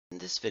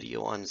this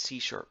video on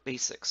C#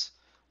 basics,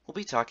 we'll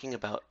be talking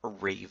about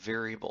array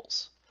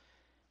variables.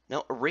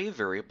 Now, array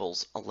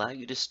variables allow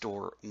you to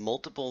store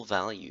multiple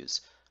values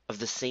of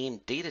the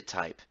same data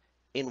type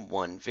in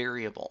one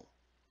variable.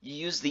 You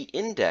use the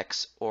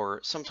index,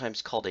 or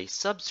sometimes called a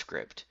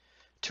subscript,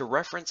 to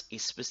reference a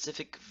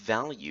specific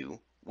value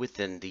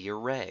within the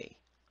array.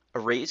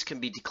 Arrays can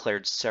be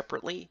declared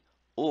separately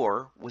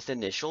or with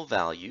initial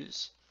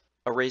values.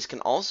 Arrays can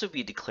also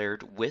be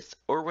declared with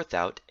or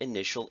without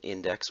initial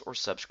index or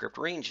subscript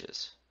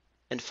ranges.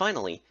 And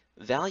finally,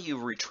 value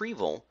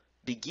retrieval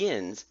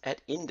begins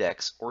at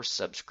index or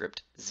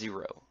subscript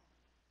 0.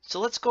 So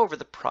let's go over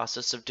the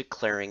process of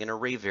declaring an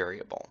array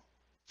variable.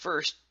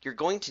 First, you're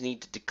going to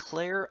need to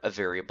declare a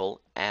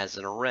variable as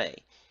an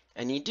array,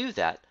 and you do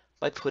that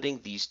by putting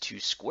these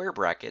two square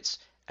brackets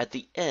at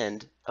the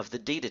end of the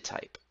data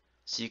type.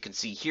 So you can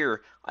see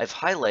here, I've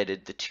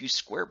highlighted the two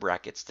square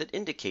brackets that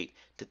indicate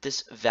that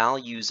this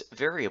values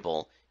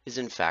variable is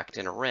in fact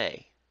an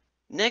array.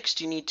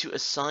 Next, you need to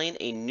assign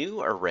a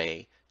new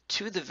array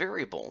to the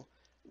variable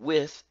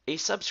with a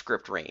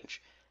subscript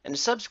range. And a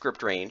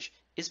subscript range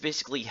is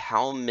basically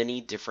how many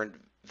different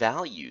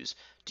values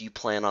do you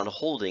plan on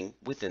holding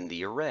within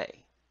the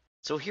array.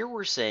 So here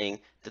we're saying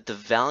that the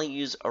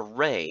values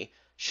array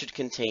should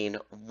contain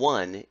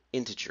one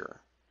integer.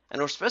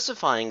 And we're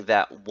specifying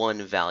that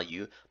one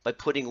value by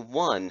putting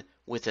 1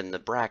 within the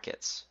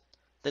brackets.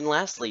 Then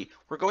lastly,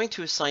 we're going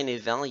to assign a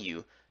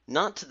value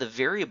not to the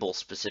variable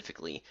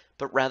specifically,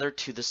 but rather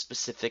to the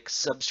specific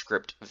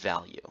subscript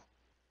value.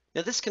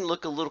 Now this can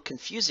look a little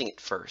confusing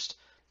at first,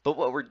 but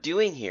what we're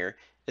doing here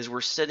is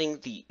we're setting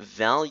the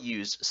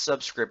values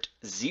subscript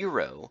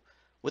 0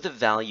 with a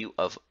value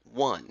of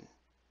 1.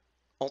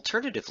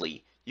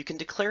 Alternatively, you can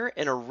declare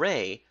an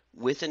array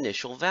with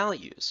initial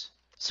values.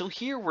 So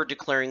here we're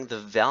declaring the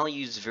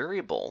values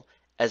variable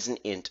as an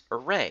int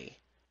array.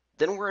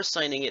 Then we're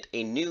assigning it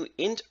a new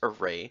int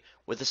array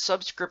with a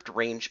subscript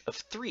range of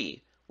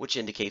 3, which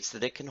indicates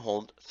that it can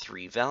hold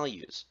 3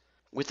 values.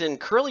 Within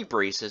curly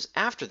braces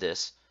after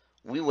this,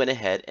 we went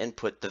ahead and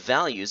put the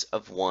values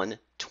of 1,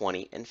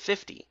 20, and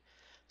 50.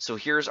 So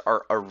here's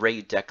our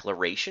array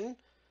declaration,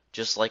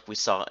 just like we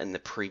saw in the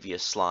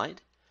previous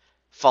slide,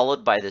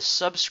 followed by the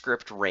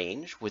subscript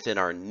range within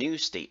our new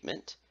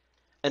statement,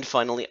 and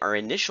finally our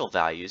initial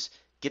values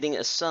getting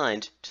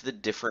assigned to the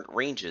different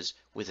ranges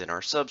within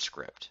our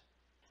subscript.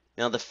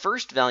 Now the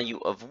first value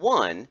of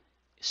 1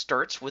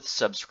 starts with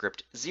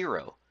subscript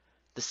 0.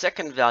 The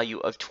second value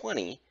of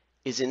 20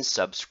 is in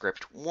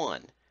subscript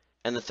 1,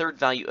 and the third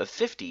value of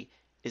 50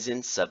 is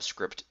in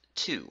subscript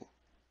 2.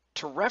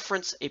 To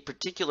reference a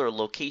particular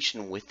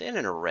location within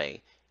an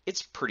array,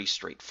 it's pretty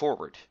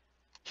straightforward.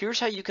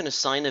 Here's how you can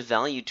assign a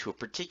value to a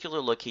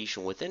particular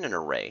location within an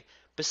array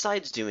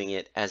besides doing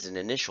it as an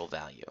initial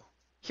value.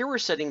 Here we're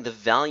setting the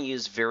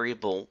values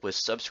variable with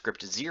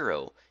subscript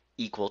 0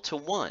 equal to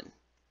 1.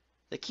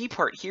 The key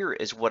part here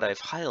is what I've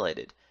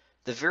highlighted,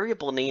 the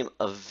variable name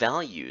of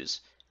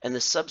values, and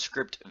the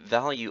subscript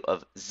value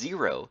of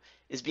 0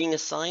 is being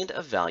assigned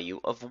a value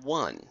of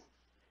 1.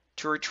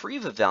 To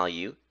retrieve a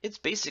value, it's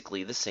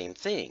basically the same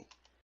thing.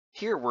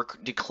 Here we're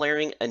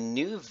declaring a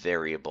new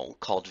variable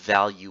called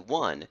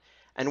value1,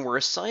 and we're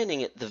assigning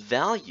it the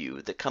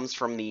value that comes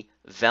from the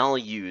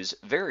values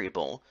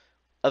variable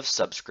of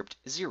subscript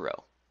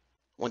 0.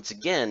 Once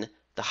again,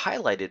 the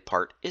highlighted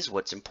part is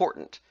what's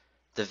important,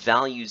 the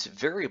values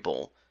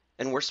variable,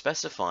 and we're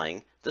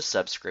specifying the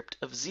subscript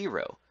of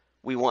 0.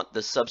 We want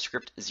the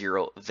subscript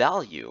 0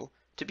 value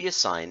to be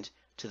assigned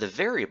to the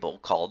variable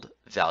called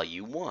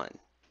value1.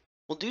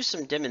 We'll do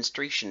some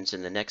demonstrations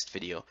in the next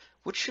video,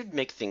 which should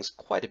make things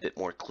quite a bit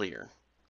more clear.